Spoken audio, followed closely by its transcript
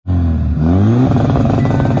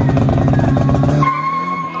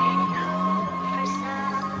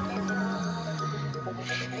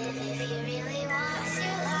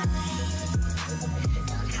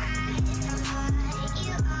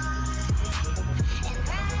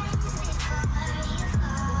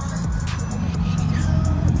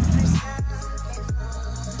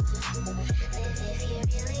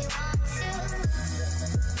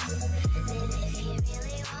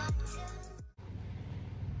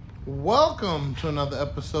Welcome to another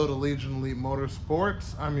episode of Legion Elite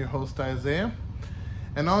Motorsports. I'm your host, Isaiah.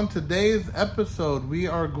 And on today's episode, we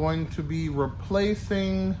are going to be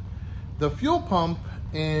replacing the fuel pump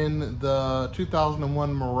in the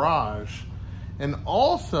 2001 Mirage. And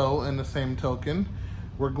also, in the same token,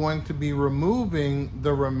 we're going to be removing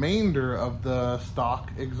the remainder of the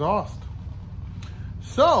stock exhaust.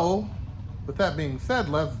 So, with that being said,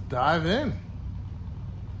 let's dive in.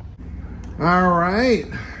 All right.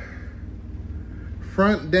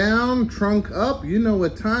 Front down, trunk up, you know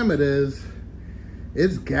what time it is.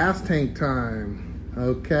 It's gas tank time.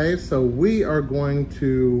 Okay, so we are going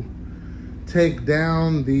to take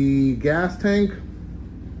down the gas tank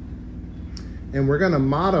and we're gonna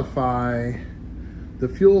modify the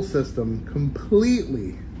fuel system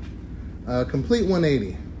completely, complete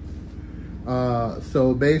 180.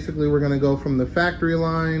 So basically we're gonna go from the factory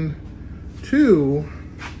line to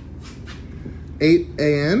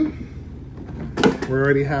 8AN. We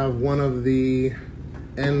already have one of the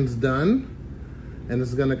ends done, and this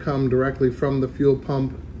is going to come directly from the fuel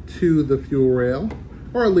pump to the fuel rail,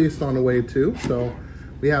 or at least on the way to. So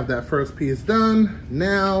we have that first piece done.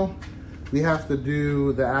 Now we have to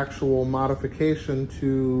do the actual modification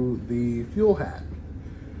to the fuel hat.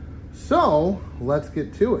 So let's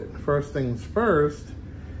get to it. First things first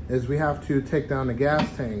is we have to take down the gas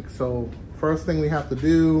tank. So first thing we have to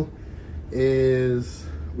do is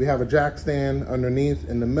we have a jack stand underneath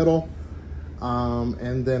in the middle.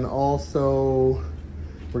 And then also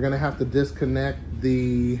we're gonna have to disconnect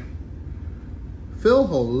the fill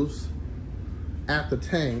hose at the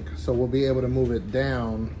tank so we'll be able to move it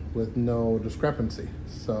down with no discrepancy.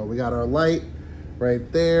 So we got our light right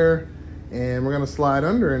there and we're gonna slide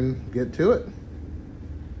under and get to it.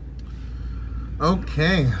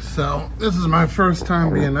 Okay, so this is my first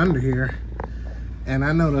time being under here and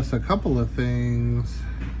I noticed a couple of things.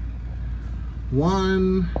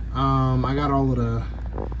 One, I got all of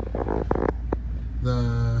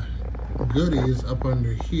the goodies up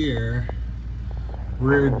under here,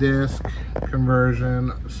 rear disc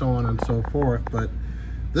conversion, so on and so forth, but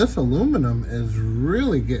this aluminum is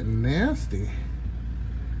really getting nasty.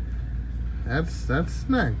 That's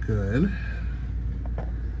not good,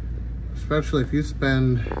 especially if you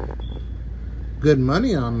spend good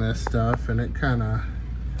money on this stuff and it kind of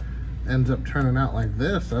ends up turning out like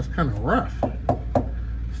this. That's kind of rough.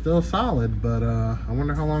 Still solid, but I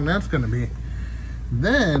wonder how long that's going to be.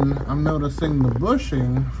 Then I'm noticing the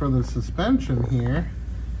bushing for the suspension here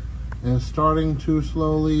is starting to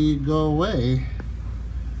slowly go away,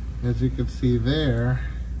 as you can see there.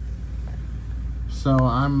 So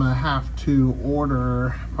I'm gonna have to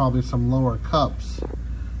order probably some lower cups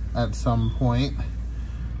at some point.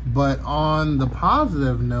 But on the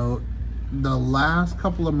positive note, the last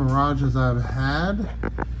couple of Mirages I've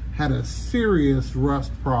had a serious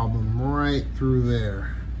rust problem right through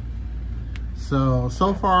there. So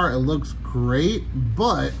far it looks great,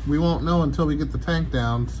 but we won't know until we get the tank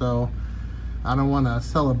down, so I don't want to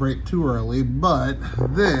celebrate too early. But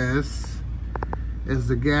this is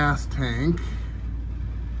the gas tank,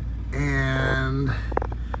 and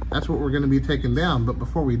that's what we're going to be taking down. But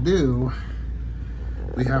before we do,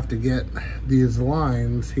 we have to get these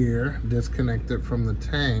lines here disconnected from the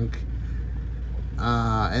tank,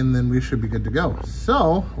 and then we should be good to go.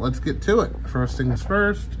 So let's get to it. First things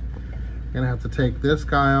first, gonna have to take this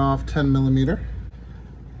guy off, 10mm.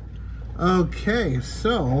 Okay,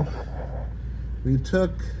 so we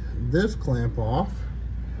took this clamp off,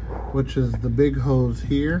 which is the big hose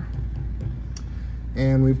here,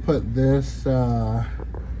 and we put this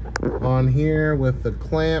on here with the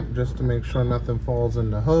clamp just to make sure nothing falls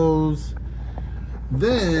in the hose.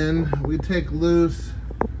 Then we take loose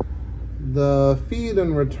the feed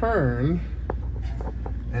and return,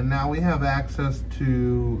 and now we have access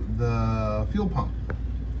to the fuel pump.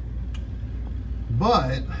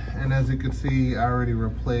 But, and as you can see, I already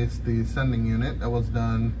replaced the sending unit. That was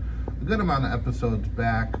done a good amount of episodes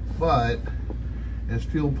back, but it's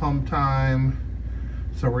fuel pump time.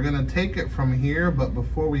 So we're gonna take it from here, but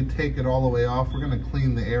before we take it all the way off, we're gonna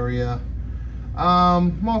clean the area.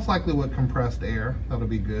 Most likely with compressed air. That'll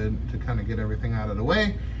be good to kind of get everything out of the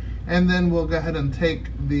way. And then we'll go ahead and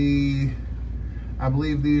take the, I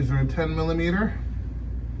believe these are 10mm.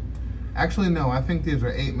 Actually, no, I think these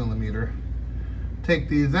are 8mm. Take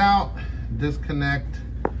these out, disconnect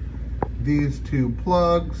these two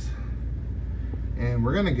plugs, and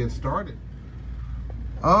we're gonna get started.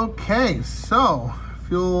 Okay, so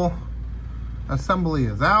fuel assembly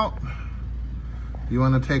is out. You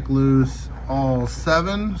want to take loose all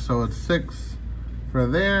 7, so it's 6 for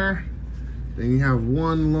there. Then you have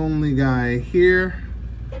one lonely guy here.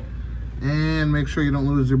 And make sure you don't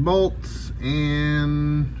lose your bolts,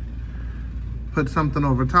 and put something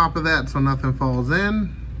over top of that so nothing falls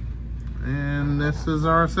in. And this is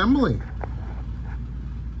our assembly.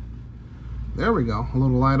 There we go, a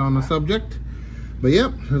little light on the subject. But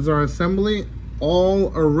yep, here's our assembly,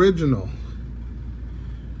 all original.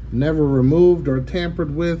 Never removed or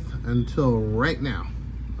tampered with until right now.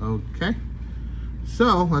 Okay,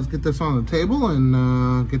 so let's get this on the table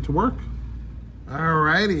and get to work.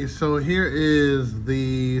 Alrighty, so here is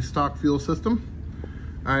the stock fuel system.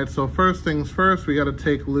 Alright, so first things first, we gotta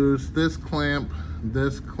take loose this clamp.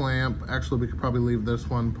 Actually, we could probably leave this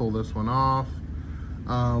one, pull this one off.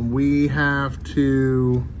 We have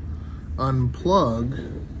to unplug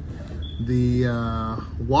the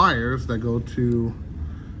wires that go to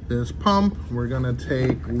this pump. We're gonna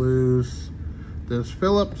take loose this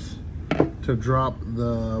Phillips to drop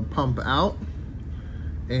the pump out.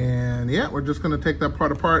 And yeah, we're just gonna take that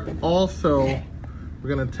part apart. Also, we're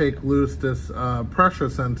gonna take loose this pressure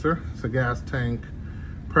sensor. It's a gas tank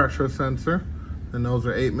pressure sensor. And those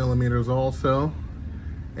are 8 millimeters also.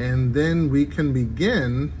 And then we can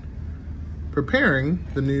begin preparing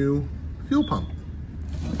the new fuel pump.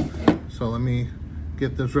 So let me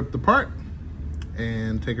get this ripped apart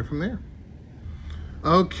and take it from there.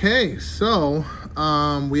 Okay, so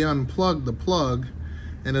we unplugged the plug,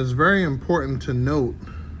 and it's very important to note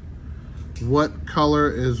what color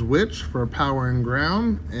is which for power and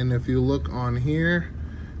ground. And if you look on here,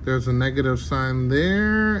 there's a negative sign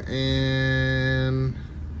there and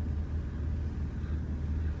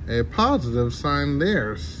a positive sign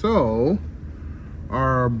there. So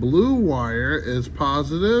our blue wire is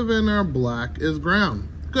positive and our black is ground.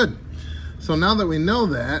 Good. So now that we know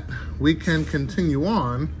that, we can continue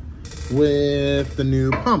on with the new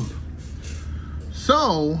pump.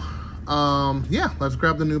 So yeah, let's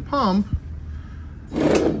grab the new pump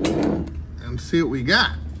and see what we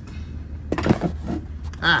got.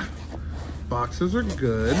 Boxes are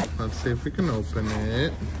good. Let's see if we can open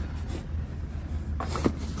it.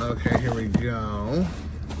 Okay, here we go.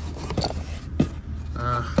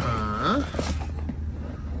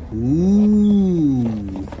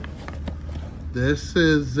 Ooh. This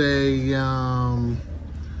is a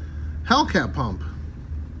Hellcat pump.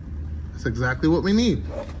 That's exactly what we need.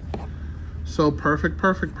 So perfect.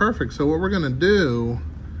 So what we're gonna do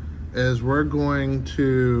is we're going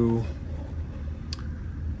to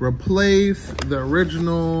replace the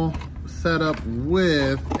original setup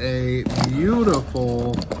with a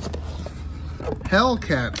beautiful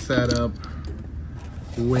Hellcat setup,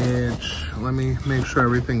 which, let me make sure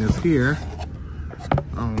everything is here.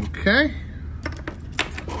 Okay,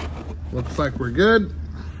 looks like we're good.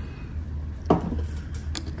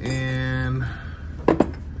 And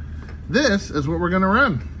this is what we're gonna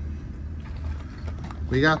run.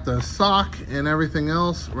 We got the sock and everything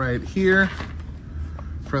else right here.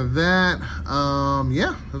 For that,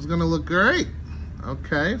 yeah, it's gonna look great.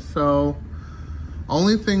 Okay, so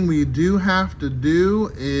only thing we do have to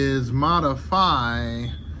do is modify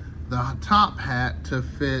the top hat to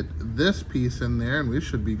fit this piece in there, and we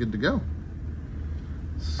should be good to go.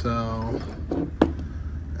 So,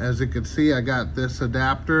 as you can see, I got this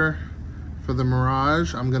adapter for the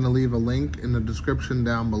Mirage. I'm gonna leave a link in the description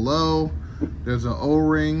down below. There's an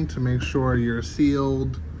O-ring to make sure you're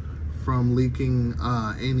sealed from leaking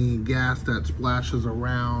any gas that splashes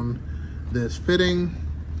around this fitting.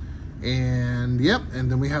 And yep, and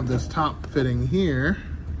then we have this top fitting here,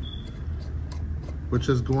 which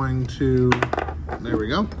is going to, there we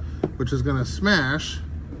go, which is gonna smash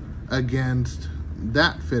against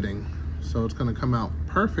that fitting. So it's gonna come out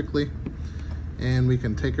perfectly, and we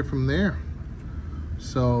can take it from there.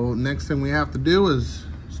 So next thing we have to do is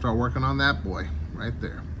start working on that boy right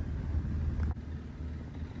there.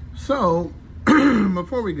 So,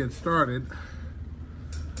 before we get started,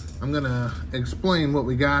 I'm gonna explain what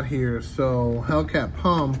we got here. So, Hellcat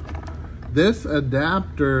pump, this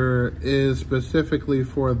adapter is specifically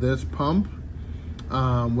for this pump,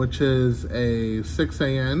 which is a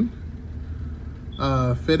 6AN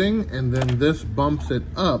fitting, and then this bumps it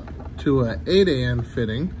up to a 8AN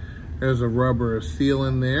fitting. There's a rubber seal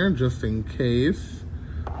in there just in case,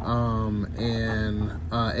 and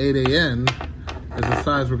 8AN is the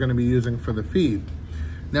size we're going to be using for the feed.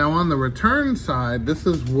 Now on the return side, this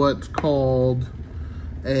is what's called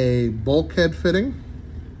a bulkhead fitting,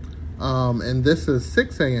 and this is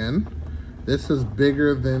 6AN. This is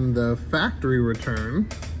bigger than the factory return,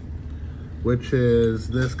 which is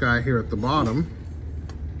this guy here at the bottom,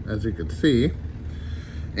 as you can see.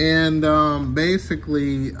 And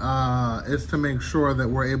basically, it's to make sure that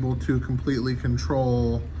we're able to completely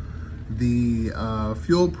control the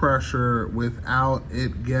fuel pressure without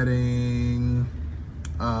it getting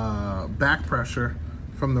back pressure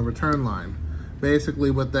from the return line.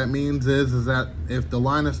 Basically what that means is that if the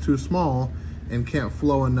line is too small and can't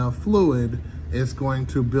flow enough fluid, it's going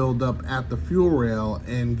to build up at the fuel rail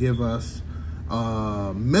and give us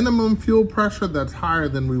minimum fuel pressure that's higher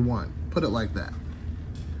than we want. Put it like that.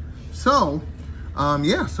 So,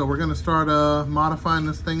 yeah, so we're gonna start modifying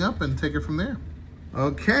this thing up and take it from there.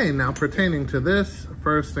 Okay, now pertaining to this,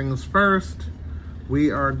 first things first, we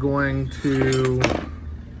are going to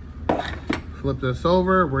flip this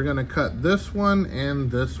over. We're gonna cut this one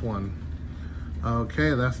and this one.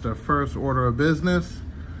 Okay, that's the first order of business.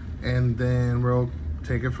 And then we'll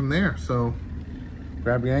take it from there. So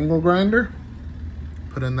grab your angle grinder,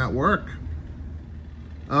 put in that work.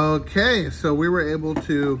 Okay, so we were able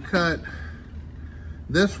to cut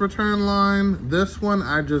this return line. This one,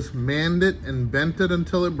 I just manned it and bent it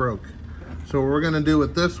until it broke. So what we're gonna do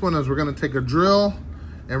with this one is we're gonna take a drill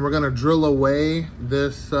and we're gonna drill away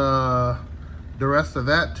this, the rest of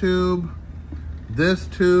that tube. This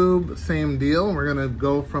tube, same deal. We're gonna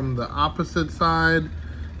go from the opposite side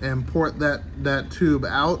and port that tube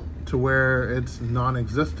out to where it's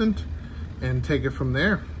non-existent and take it from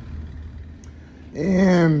there.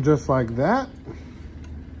 And just like that,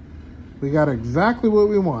 we got exactly what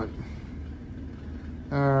we want.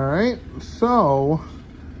 All right, so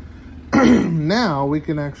now we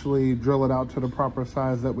can actually drill it out to the proper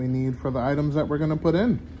size that we need for the items that we're gonna put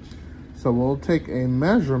in. So we'll take a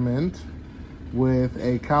measurement with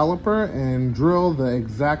a caliper and drill the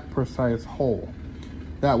exact precise hole.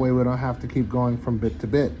 That way we don't have to keep going from bit to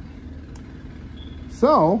bit.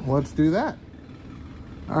 So let's do that.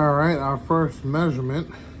 All right, our first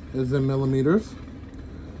measurement is in millimeters,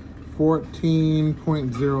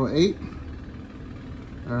 14.08.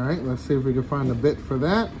 All right, let's see if we can find a bit for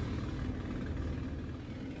that.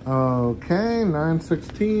 Okay,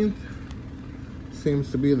 9/16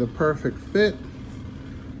 seems to be the perfect fit.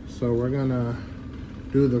 So we're gonna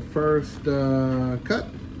do the first cut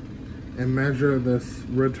and measure this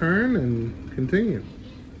return and continue.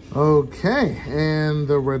 Okay, and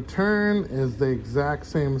the return is the exact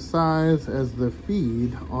same size as the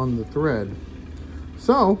feed on the thread.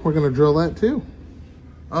 So we're gonna drill that too.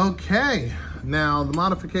 Okay, now the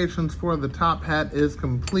modifications for the top hat is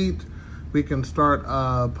complete. We can start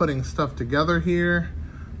putting stuff together here.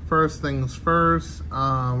 First things first,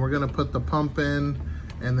 we're gonna put the pump in,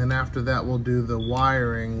 and then after that we'll do the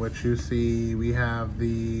wiring, which you see we have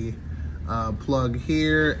the plug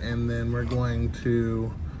here, and then we're going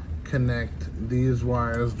to connect these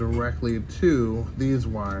wires directly to these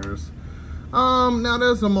wires. Now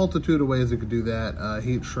there's a multitude of ways you could do that,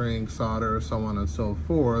 heat shrink, solder, so on and so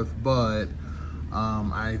forth, but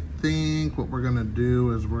I think what we're gonna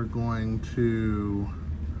do is we're going to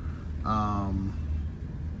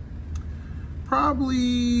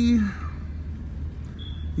probably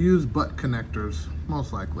use butt connectors,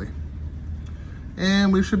 most likely.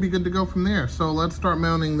 And we should be good to go from there. So let's start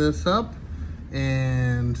mounting this up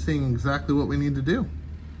and seeing exactly what we need to do.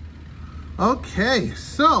 Okay,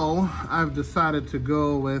 so I've decided to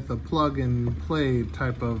go with a plug and play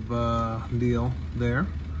type of deal there.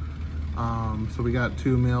 So we got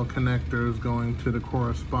 2 male connectors going to the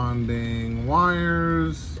corresponding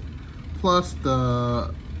wires, plus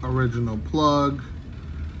the original plug.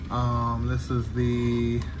 This is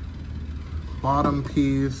the bottom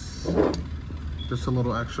piece, just a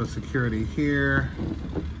little extra security here.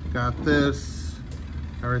 Got this,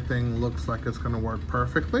 everything looks like it's gonna work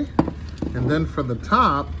perfectly. And then for the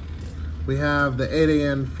top, we have the 8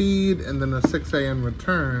 AN feed and then a 6 AN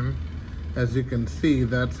return. As you can see,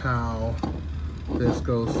 that's how this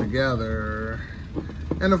goes together.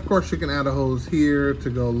 And of course you can add a hose here to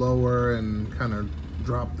go lower and kind of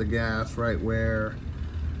drop the gas right where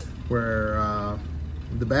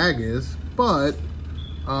the bag is. But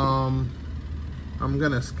I'm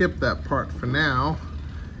gonna skip that part for now.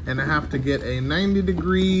 And I have to get a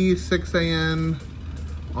 90-degree 6 AN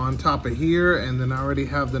on top of here, and then I already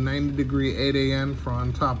have the 90-degree 8 AN for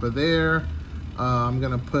on top of there. I'm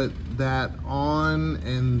gonna put that on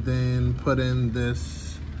and then put in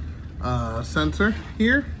this sensor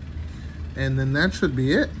here, and then that should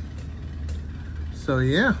be it. So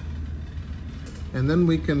yeah, and then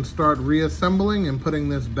we can start reassembling and putting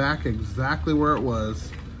this back exactly where it was,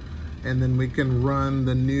 and then we can run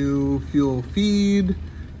the new fuel feed,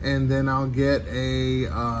 and then I'll get a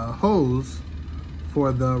hose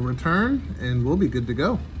for the return and we'll be good to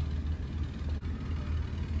go.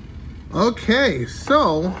 Okay,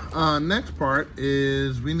 so next part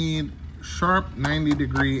is we need sharp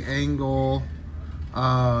 90-degree angle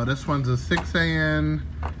This one's a 6 AN,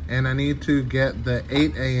 and I need to get the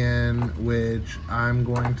 8 AN, which I'm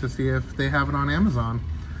going to see if they have it on Amazon.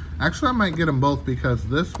 Actually, I might get them both because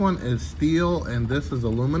this one is steel and this is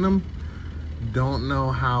aluminum. Don't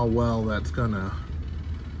know how well that's gonna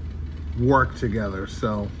work together.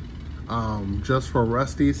 So just for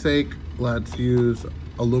Rusty's sake, let's use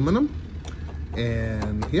aluminum,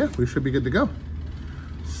 and yeah, we should be good to go.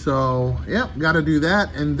 So yeah, gotta do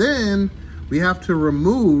that. And then we have to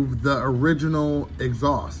remove the original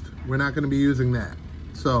exhaust. We're not gonna be using that.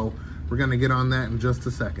 So we're gonna get on that in just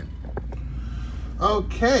a second.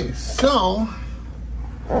 Okay, so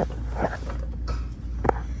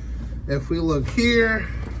if we look here,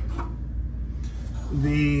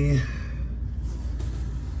 the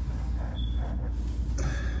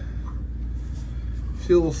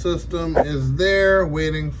fuel system is there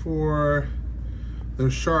waiting for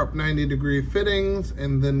the sharp 90-degree fittings,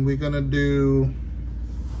 and then we're gonna do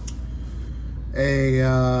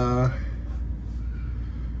a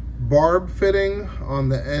barb fitting on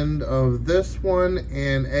the end of this one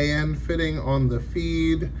and AN fitting on the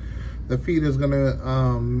feed. The feed is gonna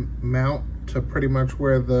mount to pretty much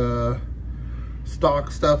where the stock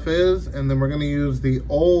stuff is, and then we're gonna use the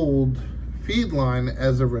old feed line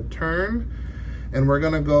as a return, and we're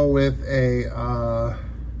gonna go with a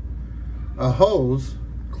hose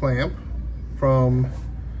clamp from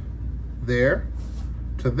there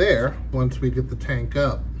to there once we get the tank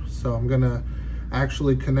up. So I'm gonna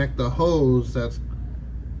actually connect the hose that's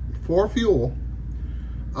for fuel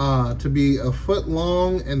to be a foot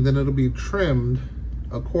long, and then it'll be trimmed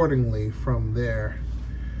accordingly from there.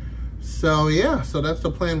 So yeah, so that's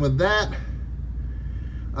the plan with that.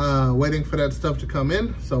 Waiting for that stuff to come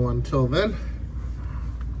in. So until then,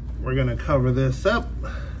 we're gonna cover this up,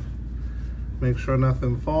 make sure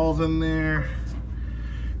nothing falls in there,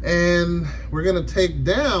 and we're gonna take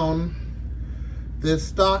down this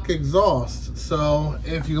stock exhaust. So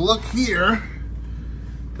if you look here,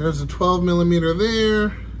 there's a 12 millimeter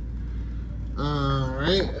there. All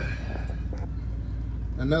right,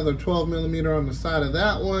 another 12 millimeter on the side of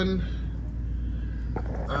that one.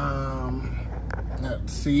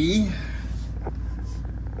 Let's see,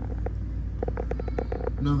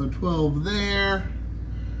 another 12 there.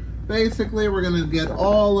 Basically, we're gonna get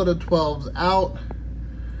all of the 12s out,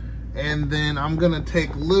 and then I'm gonna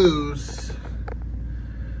take loose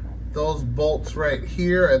those bolts right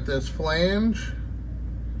here at this flange.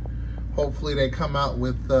 Hopefully they come out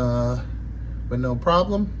with no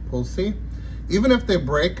problem. We'll see. Even if they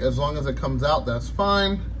break, as long as it comes out, that's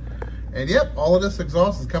fine. And yep, all of this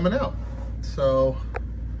exhaust is coming out. So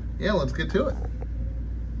yeah, let's get to it.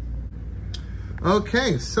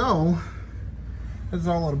 Okay, so this is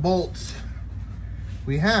all of the bolts.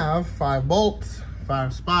 We have 5 bolts,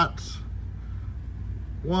 5 spots.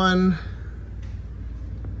 1,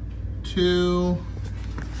 2,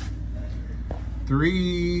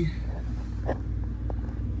 3,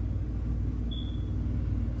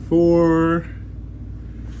 4,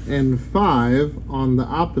 and 5 on the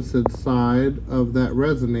opposite side of that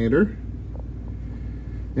resonator.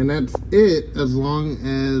 And that's it, as long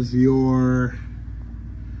as your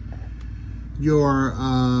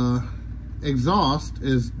exhaust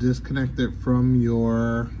is disconnected from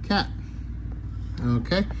your cat.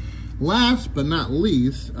 Okay, last but not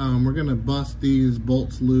least, we're gonna bust these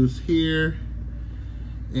bolts loose here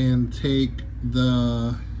and take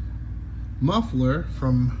the muffler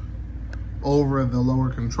from over the lower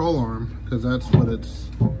control arm, because that's what it's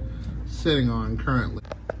sitting on currently.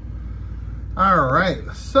 All right,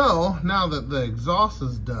 so now that the exhaust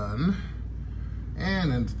is done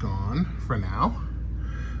and it's gone for now,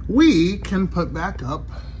 we can put back up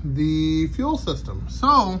the fuel system.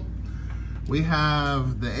 So we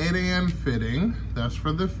have the 8 AN fitting, that's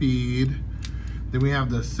for the feed. Then we have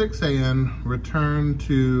the 6 AN return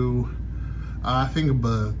to, I think,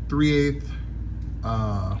 a 3/8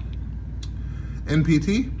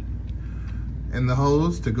 NPT, and the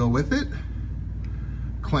hose to go with it.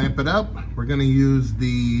 Clamp it up. We're gonna use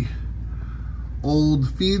the old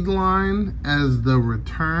feed line as the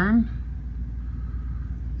return,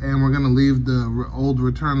 and we're gonna leave the old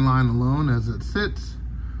return line alone as it sits,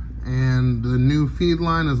 and the new feed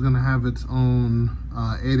line is gonna have its own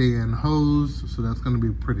 8 AN hose, so that's gonna be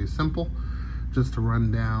pretty simple, just to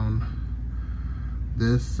run down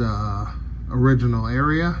this original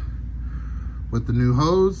area with the new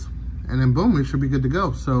hose, and then boom, we should be good to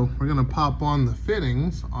go. So we're gonna pop on the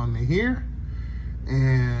fittings on here,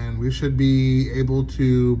 and we should be able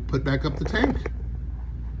to put back up the tank.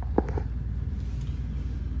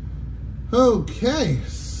 Okay,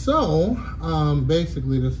 so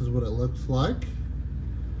basically this is what it looks like.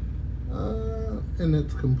 in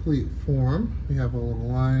its complete form. We have our little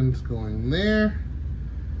lines going there.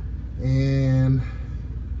 And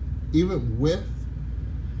even with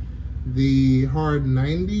the hard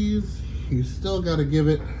 90s, you still got to give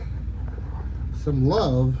it some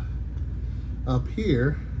love up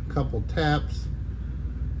here. A couple taps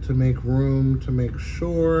to make room, to make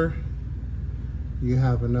sure you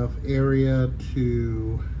have enough area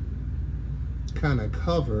to kind of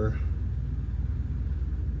cover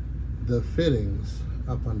the fittings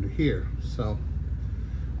up under here. So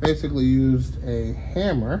basically used a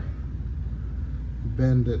hammer,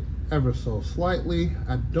 bend it ever so slightly.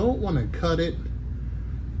 I don't want to cut it,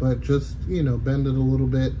 but just, you know, bend it a little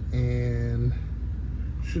bit and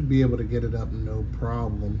should be able to get it up no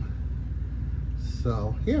problem.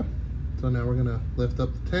 So yeah, so now we're gonna lift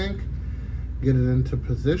up the tank, get it into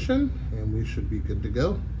position, and we should be good to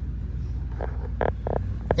go.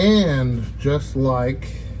 And just like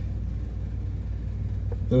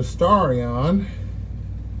the Starion,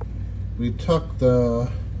 we tuck the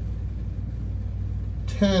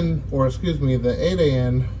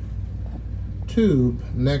 8AN tube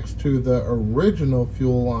next to the original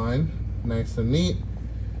fuel line, nice and neat.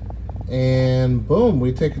 And boom,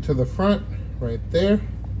 we take it to the front right there.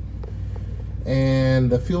 And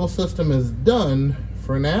the fuel system is done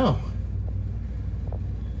for now.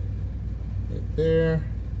 Right there.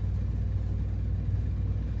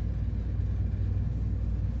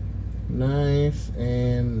 Nice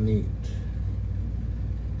and neat.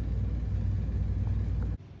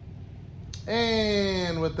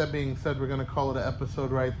 And with that being said, we're going to call it an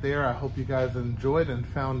episode right there. I hope you guys enjoyed and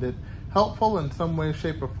found it helpful in some way,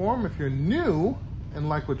 shape, or form. If you're new and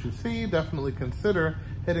like what you see, definitely consider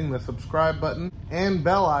hitting the subscribe button and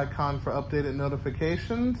bell icon for updated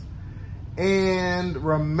notifications. And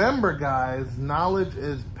remember, guys, knowledge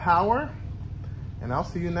is power, and I'll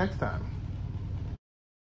see you next time.